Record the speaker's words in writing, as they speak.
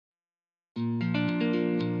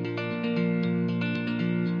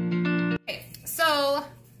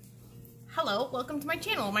Hello, welcome to my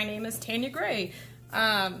channel. My name is Tanya Gray.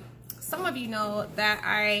 Some of you know that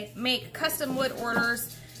I make custom wood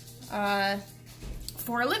orders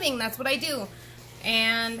for a living. That's what I do.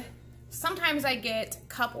 And sometimes I get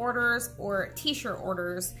cup orders or t-shirt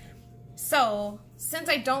orders. So since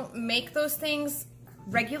I don't make those things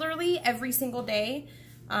regularly every single day,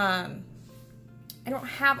 I don't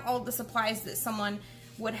have all the supplies that someone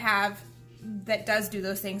would have that does do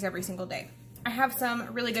those things every single day. I have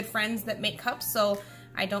some really good friends that make cups, so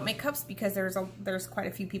I don't make cups because there's quite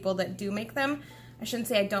a few people that do make them. I shouldn't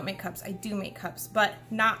say I don't make cups, I do make cups, but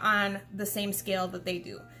not on the same scale that they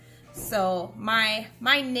do. So my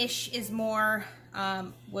niche is more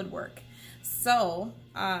woodwork. So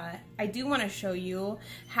I do want to show you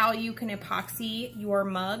how you can epoxy your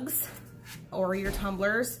mugs or your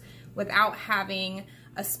tumblers without having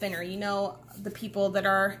a spinner. You know, the people that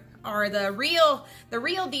are the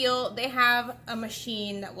real deal, they have a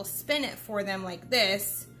machine that will spin it for them like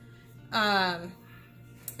this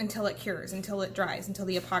until it cures, until it dries, until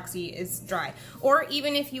the epoxy is dry. Or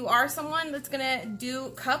even if you are someone that's gonna do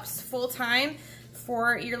cups full time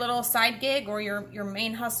for your little side gig or your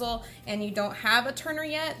main hustle and you don't have a turner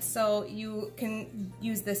yet, so you can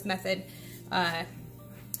use this method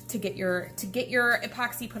to get your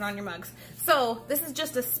epoxy put on your mugs. So this is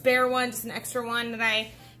just a spare one, just an extra one that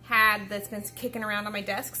I had that's been kicking around on my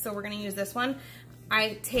desk, so we're gonna use this one.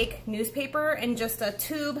 I take newspaper and just a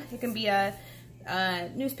tube. It can be a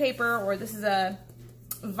newspaper, or this is a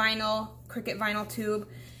vinyl, Cricut vinyl tube,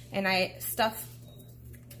 and I stuff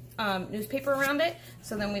newspaper around it.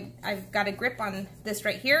 So then I've got a grip on this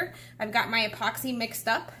right here. I've got my epoxy mixed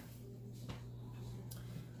up,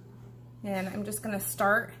 and I'm just gonna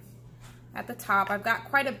start at the top. I've got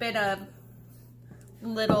quite a bit of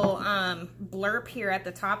little blurb here at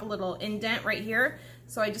the top, a little indent right here.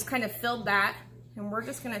 So I just kind of filled that, and we're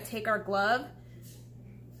just gonna take our glove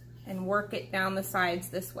and work it down the sides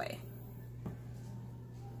this way.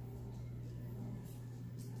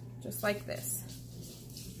 Just like this.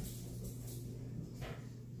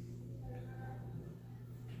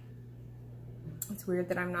 It's weird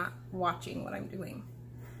that I'm not watching what I'm doing.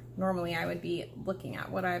 Normally I would be looking at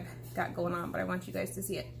what I've got going on, but I want you guys to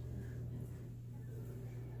see it.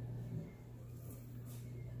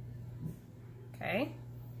 Okay,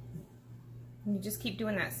 and you just keep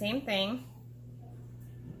doing that same thing.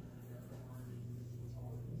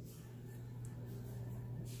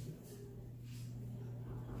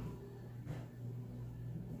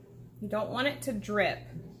 You don't want it to drip,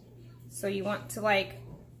 so you want to, like,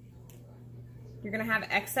 you're gonna have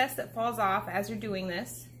excess that falls off as you're doing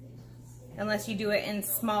this, unless you do it in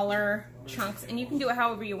smaller chunks, and you can do it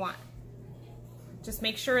however you want. Just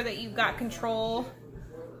make sure that you've got control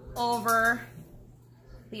over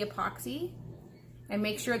the epoxy, and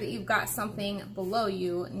make sure that you've got something below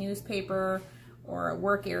you, newspaper or a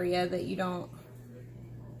work area that you don't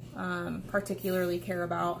particularly care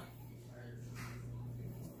about.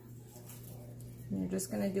 And you're just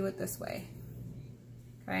gonna do it this way,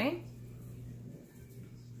 okay?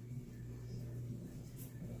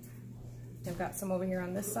 I've got some over here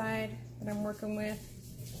on this side that I'm working with.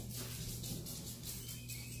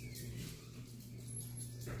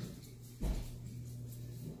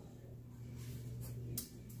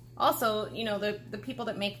 Also, you know, the people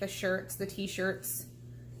that make the shirts, the t-shirts,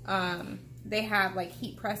 they have like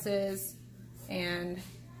heat presses, and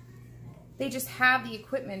they just have the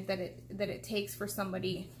equipment that it takes for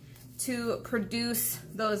somebody to produce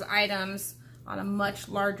those items on a much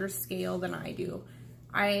larger scale than I do.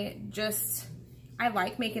 I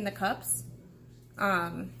like making the cups,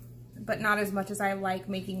 but not as much as I like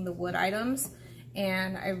making the wood items.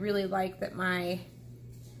 And I really like that my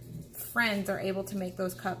friends are able to make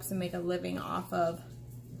those cups and make a living off of,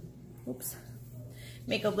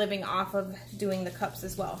 doing the cups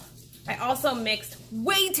as well. I also mixed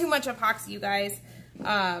way too much epoxy, you guys.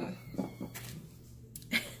 I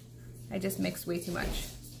just mixed way too much.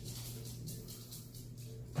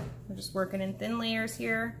 We're just working in thin layers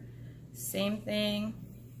here. Same thing.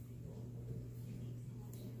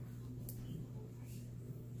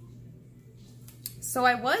 So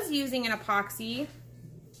I was using an epoxy.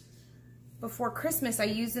 Before Christmas, I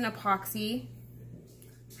used an epoxy.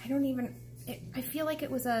 I feel like it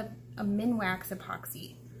was a Minwax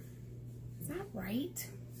epoxy. Is that right?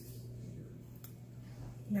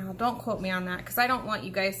 Now, don't quote me on that, because I don't want you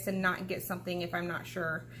guys to not get something if I'm not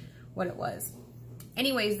sure what it was.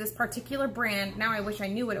 Anyways, this particular brand, now I wish I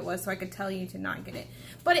knew what it was so I could tell you to not get it.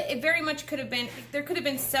 But it very much could have been, there could have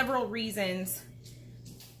been several reasons.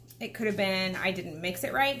 It could have been I didn't mix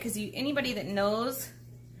it right, because anybody that knows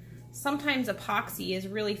sometimes epoxy is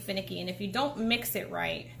really finicky, and if you don't mix it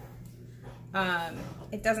right,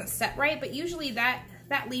 it doesn't set right, but usually that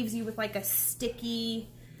leaves you with like a sticky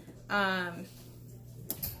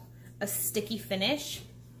finish.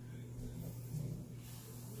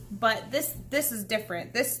 But this is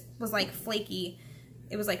different. This was like flaky.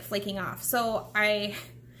 It was like flaking off. So I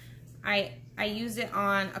used it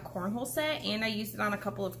on a cornhole set, and I used it on a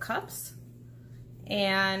couple of cups,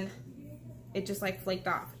 and it just like flaked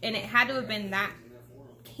off. And it had to have been that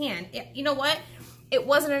can. You know what? It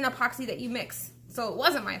wasn't an epoxy that you mix, so it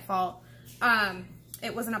wasn't my fault.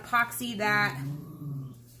 It was an epoxy that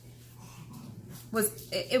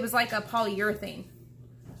it was like a polyurethane.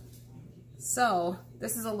 So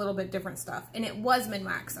this is a little bit different stuff, and it was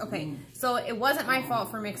Minwax. Okay, so it wasn't my fault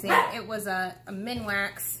for mixing. It was a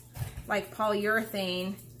Minwax, like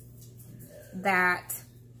polyurethane that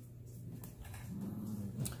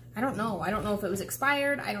I don't know. I don't know if it was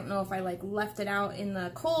expired. I don't know if I like left it out in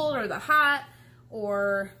the cold or the hot,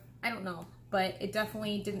 or I don't know. But it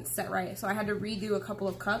definitely didn't set right. So I had to redo a couple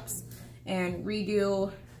of cups and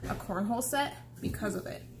redo a cornhole set because of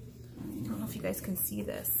it. I don't know if you guys can see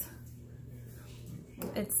this.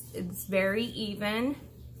 It's very even,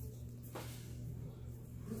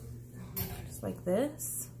 just like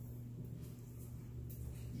this.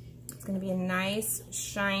 It's gonna be a nice,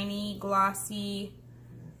 shiny, glossy,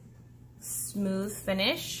 smooth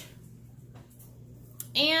finish.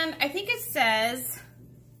 And I think it says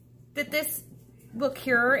that this will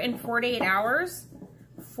cure in 4 to 8 hours,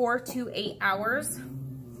 4 to 8 hours.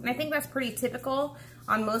 And I think that's pretty typical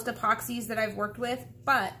on most epoxies that I've worked with,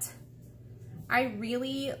 but I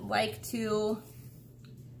really like to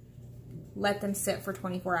let them sit for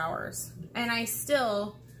 24 hours. And I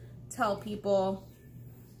still tell people,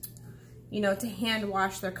 you know, to hand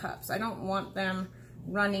wash their cups. I don't want them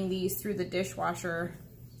running these through the dishwasher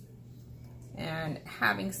and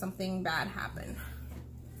having something bad happen.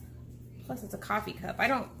 Plus it's a coffee cup.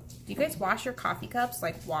 Do you guys wash your coffee cups?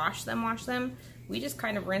 Like wash them? We just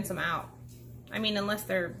kind of rinse them out. I mean, unless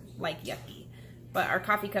they're like yucky. But our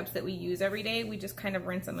coffee cups that we use every day, we just kind of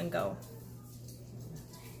rinse them and go.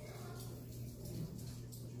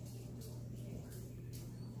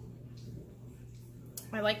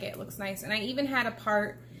 I like it. It looks nice. And I even had a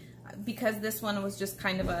part, because this one was just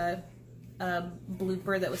kind of a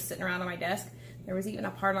blooper that was sitting around on my desk. There was even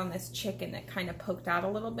a part on this chicken that kind of poked out a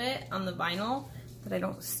little bit on the vinyl that I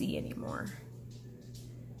don't see anymore.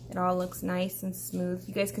 It all looks nice and smooth.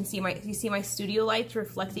 You guys can see you see my studio lights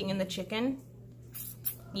reflecting in the chicken?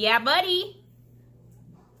 Yeah, buddy.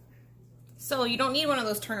 So you don't need one of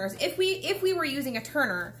those turners. If we were using a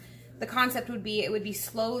turner, the concept would be it would be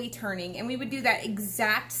slowly turning, and we would do that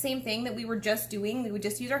exact same thing that we were just doing. We would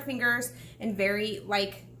just use our fingers and very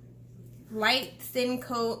like light thin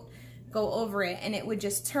coat go over it, and it would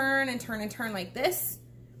just turn and turn and turn like this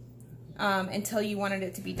until you wanted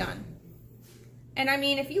it to be done. And I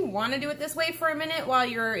mean, if you want to do it this way for a minute while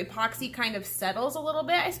your epoxy kind of settles a little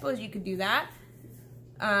bit, I suppose you could do that.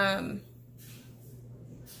 I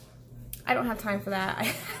don't have time for that.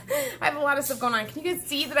 I have a lot of stuff going on. Can you guys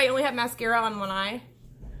see that I only have mascara on one eye?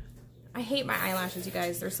 I hate my eyelashes, you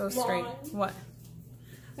guys. They're so straight. What?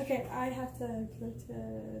 Okay, I have to go to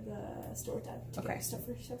the store tab to get stuff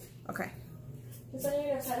for yourself. Okay. It's on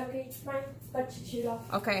your side, okay? Fine. Got your shoes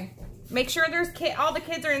off. Okay. Make sure there's all the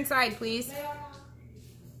kids are inside, please.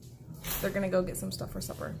 They're gonna go get some stuff for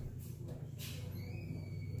supper.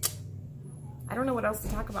 I don't know what else to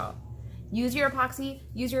talk about. Use your epoxy.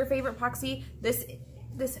 Use your favorite epoxy.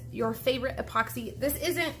 Your favorite epoxy. This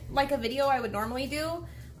isn't like a video I would normally do.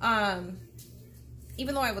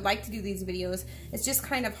 Even though I would like to do these videos, it's just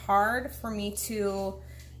kind of hard for me to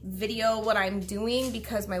video what I'm doing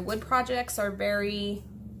because my wood projects are very,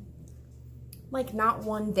 like, not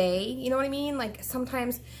one day, you know what I mean? Like,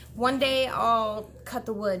 sometimes one day I'll cut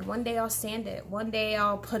the wood, one day I'll sand it, one day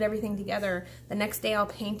I'll put everything together, the next day I'll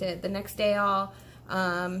paint it, the next day I'll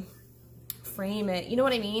frame it, you know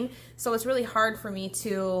what I mean? So it's really hard for me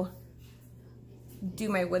to do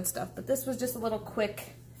my wood stuff, but this was just a little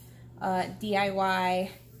quick DIY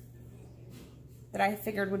that I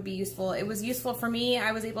figured would be useful. It was useful for me.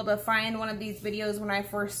 I was able to find one of these videos when I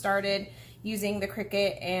first started using the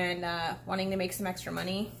Cricut and wanting to make some extra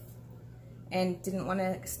money and didn't want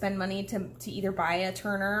to spend money to either buy a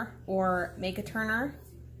turner or make a turner.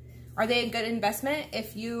 Are they a good investment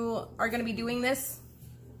if you are going to be doing this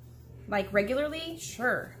like regularly?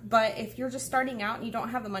 Sure. But if you're just starting out and you don't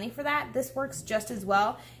have the money for that, this works just as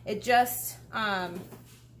well. It just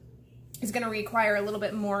is going to require a little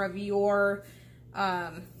bit more of your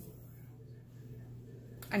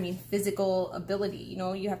physical ability. You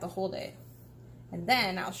know, you have to hold it. And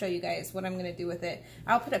then I'll show you guys what I'm going to do with it.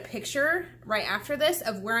 I'll put a picture right after this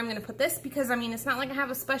of where I'm going to put this, because I mean, it's not like I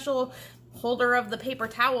have a special holder of the paper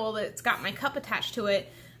towel that's got my cup attached to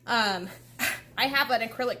it. I have an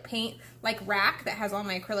acrylic paint like rack that has all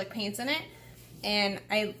my acrylic paints in it. And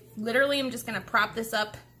I literally am just going to prop this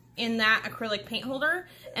up in that acrylic paint holder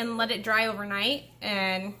and let it dry overnight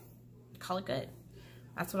and call it good.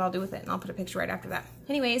 That's what I'll do with it. And I'll put a picture right after that.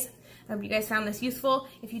 Anyways, I hope you guys found this useful.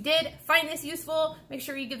 If you did find this useful, make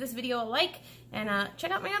sure you give this video a like and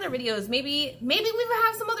check out my other videos. Maybe we will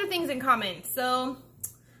have some other things in common. So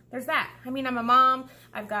there's that. I mean, I'm a mom.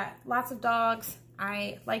 I've got lots of dogs.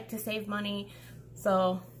 I like to save money.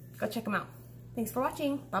 So go check them out. Thanks for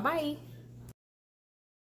watching. Bye-bye.